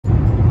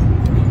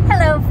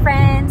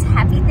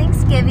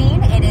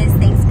Thanksgiving. It is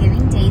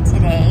Thanksgiving Day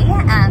today,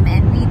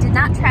 and we did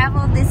not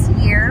travel this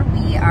year.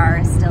 We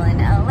are still in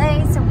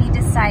LA, so we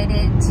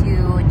decided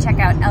to check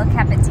out El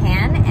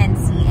Capitan and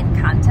see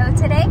Encanto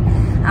today.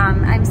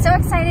 I'm so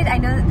excited. I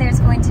know that there's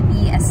going to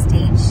be a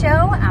stage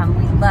show.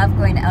 We love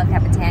going to El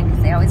Capitan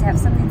because they always have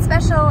something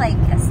special, like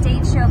a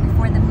stage show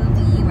before the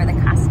movie or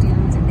the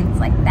costumes and things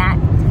like that.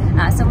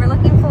 So we're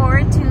looking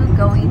forward to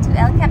going to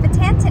El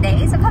Capitan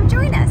today, so come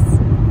join us.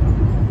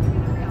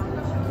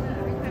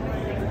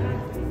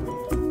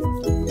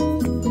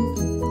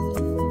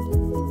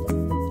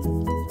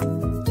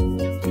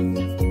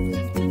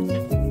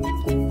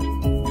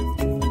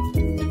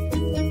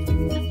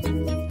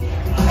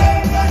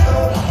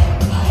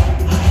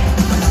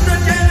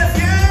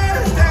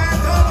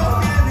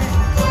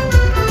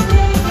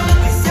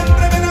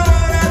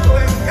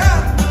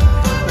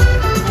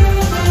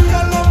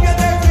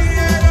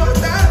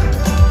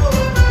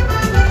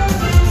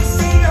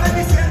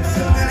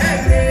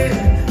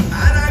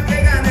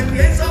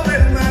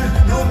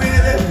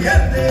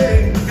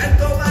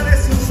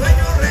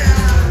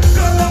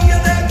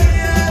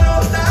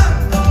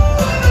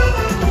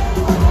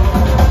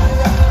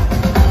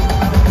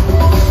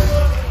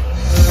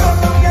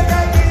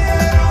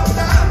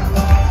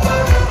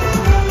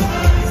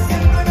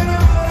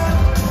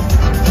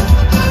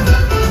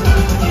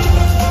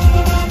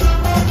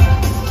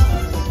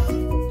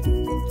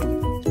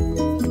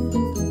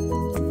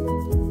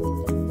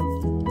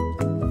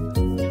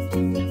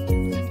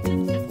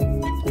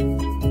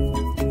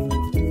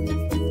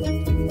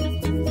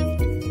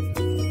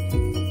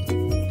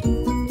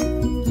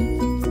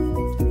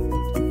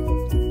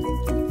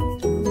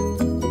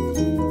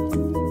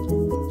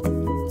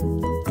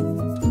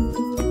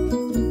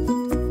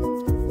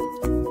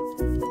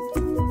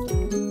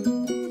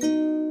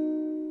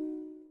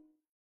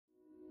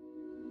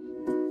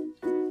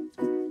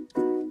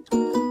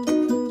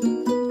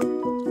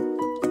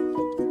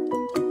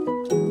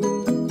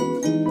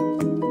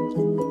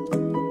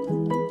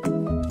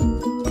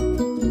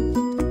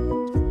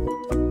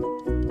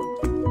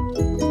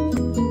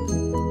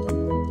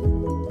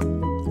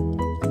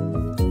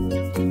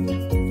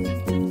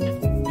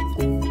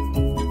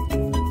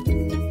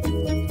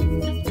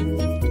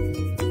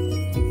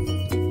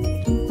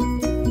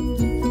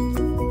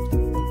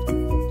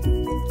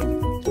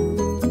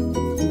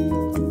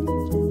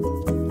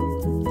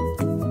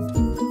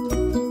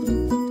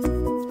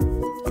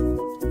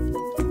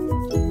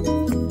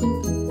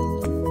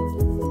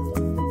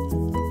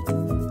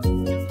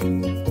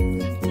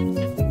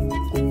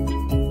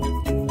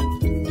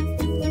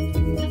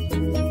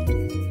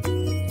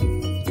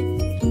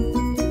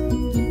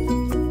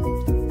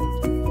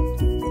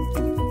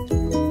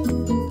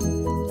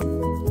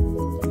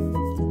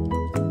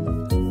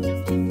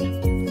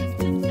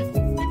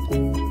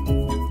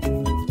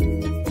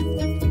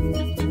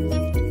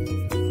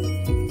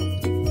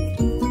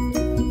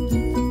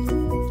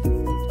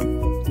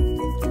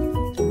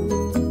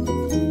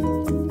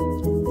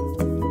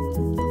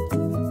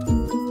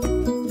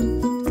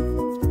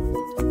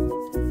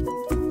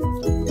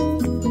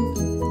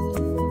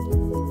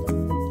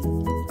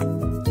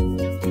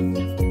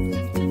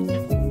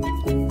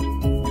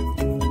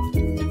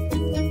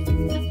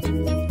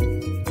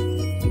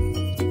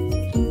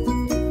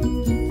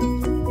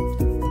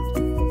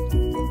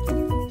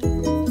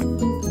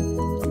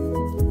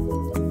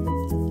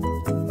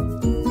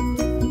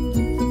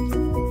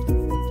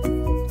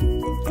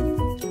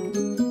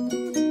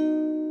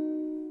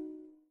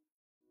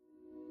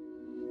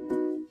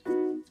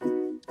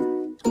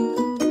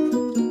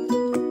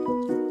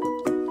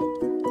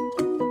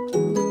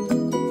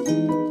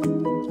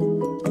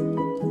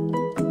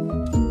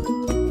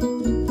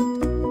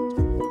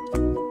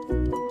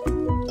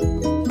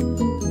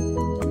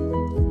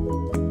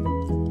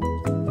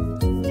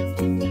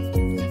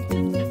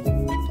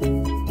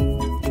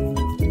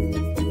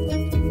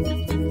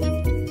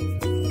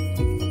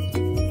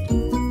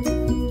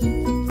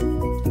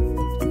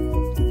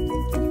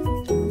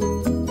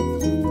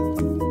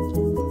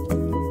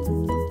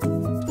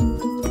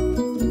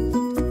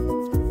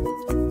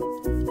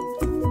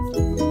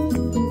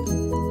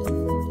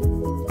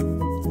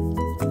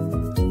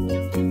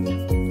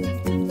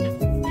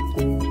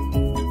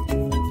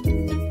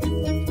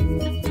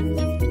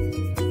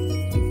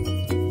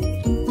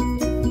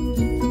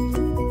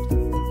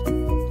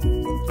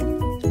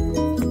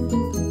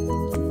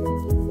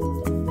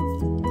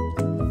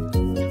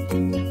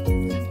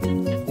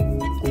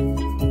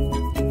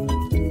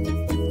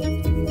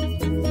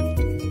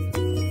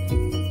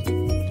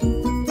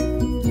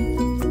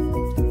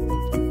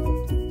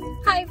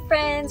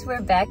 We're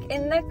back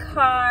in the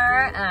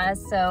car,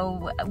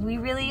 so we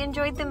really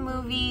enjoyed the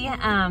movie.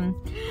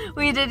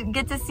 We did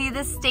get to see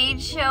the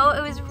stage show.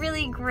 It was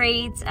really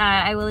great.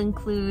 I will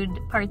include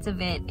parts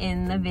of it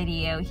in the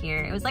video here.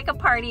 It was like a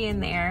party in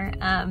there.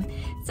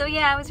 So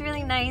yeah, it was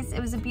really nice. It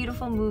was a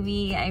beautiful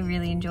movie. I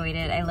really enjoyed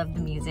it. I love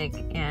the music,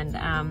 and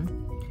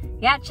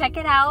yeah, check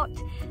it out.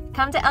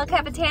 Come to El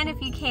Capitan if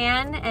you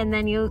can, and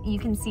then you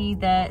can see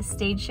the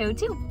stage show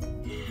too.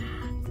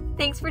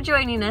 Thanks for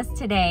joining us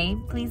today.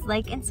 Please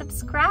like and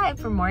subscribe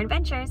for more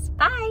adventures.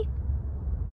 Bye.